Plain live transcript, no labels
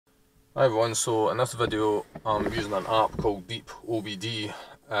Hi everyone, so in this video I'm using an app called Deepobd,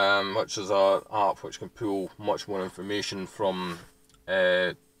 which is an app which can pull much more information from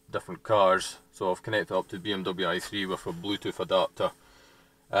different cars. So I've connected up to BMW i3 with a Bluetooth adapter,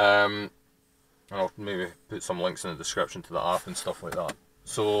 and I'll maybe put some links in the description to the app and stuff like that.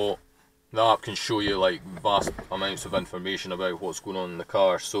 So the app can show you like vast amounts of information about what's going on in the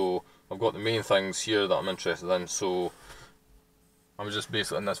car. So I've got the main things here that I'm interested in. So I'm just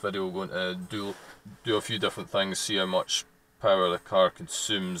basically in this video going to do a few different things, see how much power the car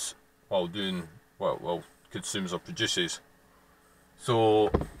consumes while doing consumes or produces. So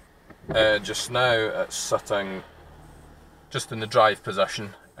just now it's sitting just in the drive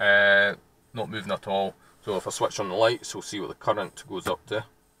position, not moving at all. So if I switch on the lights, we'll see what the current goes up to.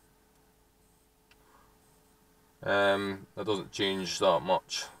 That doesn't change that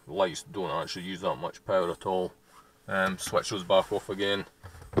much. The lights don't actually use that much power at all. Switch those back off again,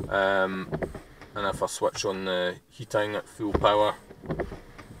 and if I switch on the heating at full power,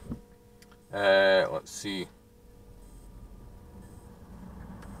 let's see,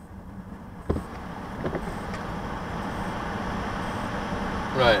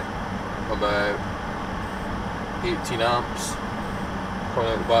 right, about 18 amps coming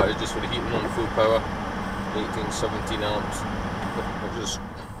out the battery just for the heating on full power, 17 amps, which is,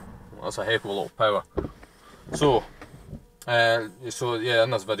 that's a heck of a lot of power. So yeah, in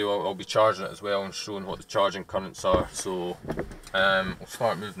this video I'll be charging it as well and showing what the charging currents are. So we'll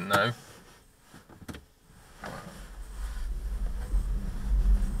start moving now.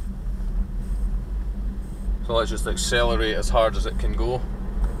 So let's just accelerate as hard as it can go.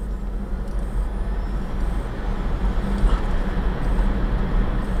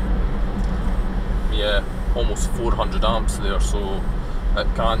 Yeah, almost 400 amps there, so it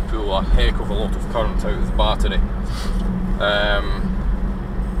can pull a heck of a lot of current out of the battery.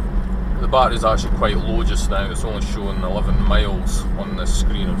 The battery is actually quite low just now. It's only showing 11 miles on the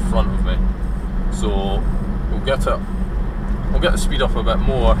screen in front of me. So we'll get the speed up a bit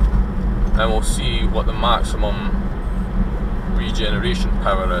more, and we'll see what the maximum regeneration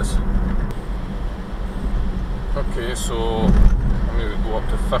power is. Okay, so I'm going to go up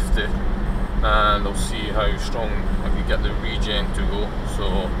to 50. And I'll see how strong I can get the regen to go.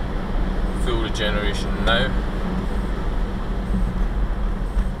 So full regeneration now.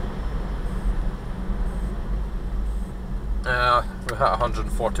 We hit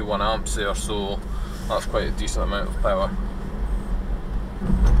 141 amps there, so that's quite a decent amount of power.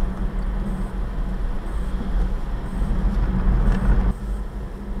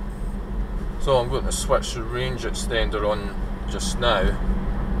 So I'm going to switch the range extender on just now.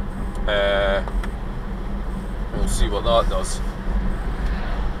 We'll see what that does.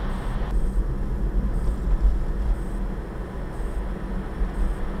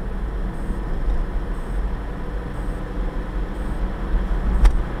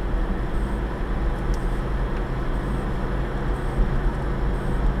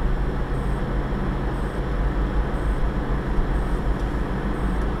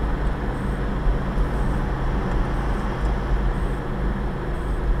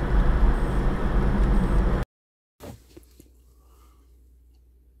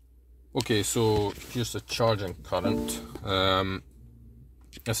 Okay, so here's the charging current.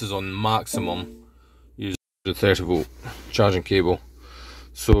 This is on maximum, using the 30 volt charging cable.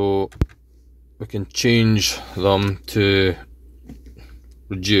 So we can change them to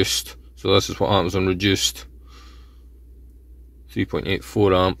reduced. So this is what happens on reduced.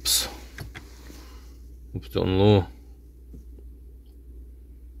 3.84 amps. We'll put it on low.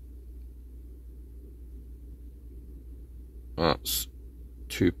 That's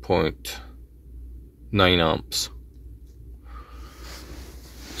 2.9 amps.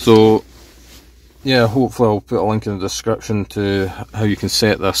 So yeah, hopefully I'll put a link in the description to how you can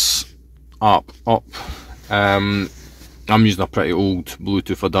set this app up. I'm using a pretty old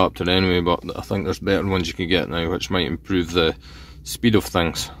Bluetooth adapter anyway, but I think there's better ones you can get now which might improve the speed of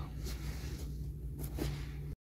things.